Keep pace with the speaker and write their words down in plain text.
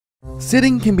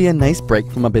Sitting can be a nice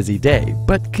break from a busy day,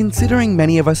 but considering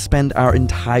many of us spend our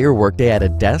entire workday at a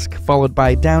desk, followed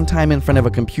by downtime in front of a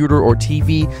computer or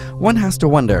TV, one has to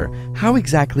wonder, how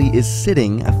exactly is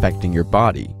sitting affecting your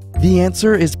body? The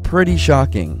answer is pretty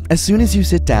shocking. As soon as you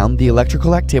sit down, the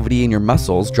electrical activity in your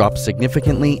muscles drops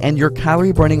significantly and your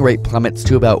calorie burning rate plummets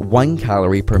to about 1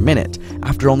 calorie per minute.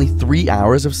 After only 3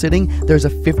 hours of sitting, there's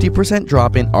a 50%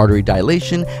 drop in artery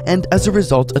dilation and as a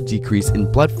result, a decrease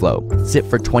in blood flow. Sit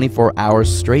for 24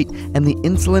 hours straight and the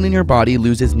insulin in your body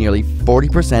loses nearly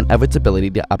 40% of its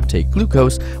ability to uptake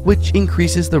glucose, which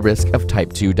increases the risk of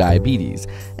type 2 diabetes.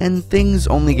 And things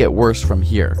only get worse from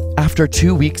here. After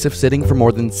 2 weeks of sitting for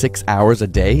more than 6 hours a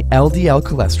day, LDL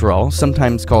cholesterol,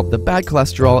 sometimes called the bad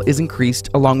cholesterol, is increased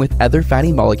along with other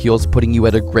fatty molecules, putting you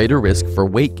at a greater risk for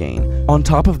weight gain. On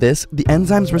top of this, the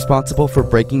enzymes responsible for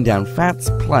breaking down fats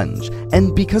plunge,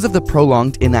 and because of the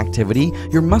prolonged inactivity,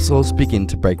 your muscles begin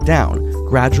to break down.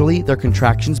 Gradually, their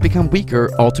contractions become weaker,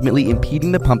 ultimately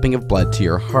impeding the pumping of blood to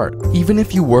your heart. Even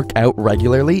if you work out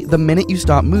regularly, the minute you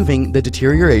stop moving, the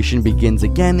deterioration begins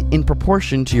again in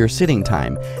proportion to your sitting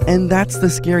time. And that's the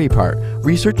scary part.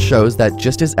 Research shows that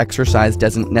just as exercise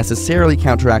doesn't necessarily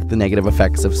counteract the negative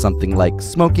effects of something like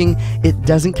smoking, it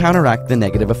doesn't counteract the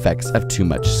negative effects of too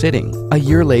much sitting. A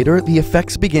year later, the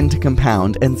effects begin to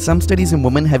compound, and some studies in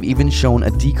women have even shown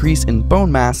a decrease in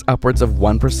bone mass upwards of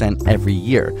 1% every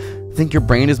year. Think your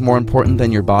brain is more important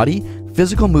than your body?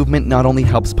 Physical movement not only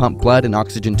helps pump blood and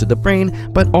oxygen to the brain,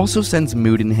 but also sends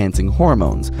mood-enhancing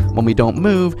hormones. When we don't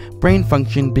move, brain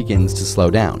function begins to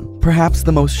slow down. Perhaps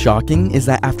the most shocking is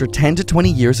that after 10 to 20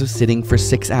 years of sitting for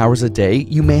 6 hours a day,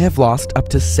 you may have lost up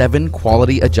to 7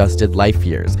 quality-adjusted life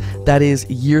years. That is,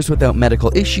 years without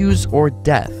medical issues or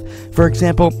death. For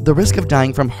example, the risk of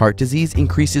dying from heart disease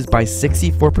increases by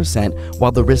 64%,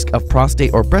 while the risk of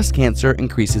prostate or breast cancer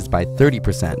increases by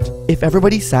 30%. If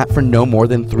everybody sat for no more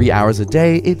than 3 hours a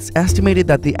day, it's estimated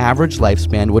that the average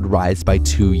lifespan would rise by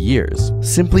 2 years.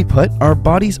 Simply put, our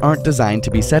bodies aren't designed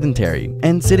to be sedentary,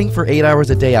 and sitting for 8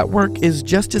 hours a day at work is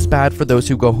just as bad for those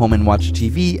who go home and watch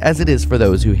TV as it is for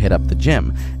those who hit up the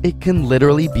gym. It can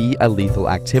literally be a lethal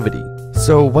activity.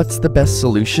 So what's the best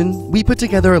solution? We put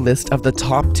together a list of the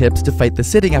top tips to fight the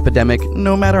sitting epidemic,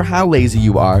 no matter how lazy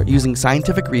you are, using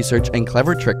scientific research and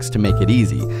clever tricks to make it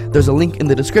easy. There's a link in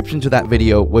the description to that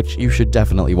video, which you should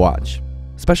definitely watch.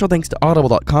 Special thanks to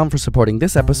Audible.com for supporting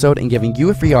this episode and giving you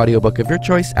a free audiobook of your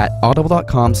choice at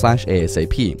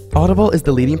audible.com/ASAP. Audible is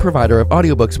the leading provider of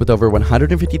audiobooks with over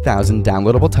 150,000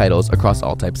 downloadable titles across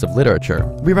all types of literature.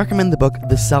 We recommend the book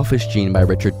The Selfish Gene by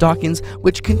Richard Dawkins,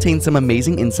 which contains some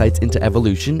amazing insights into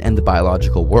evolution and the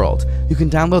biological world. You can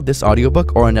download this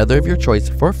audiobook or another of your choice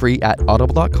for free at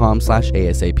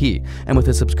audible.com/ASAP. And with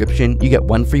a subscription, you get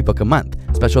 1 free book a month.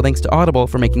 Special thanks to Audible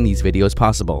for making these videos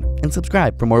possible. And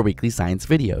subscribe for more weekly science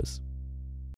videos.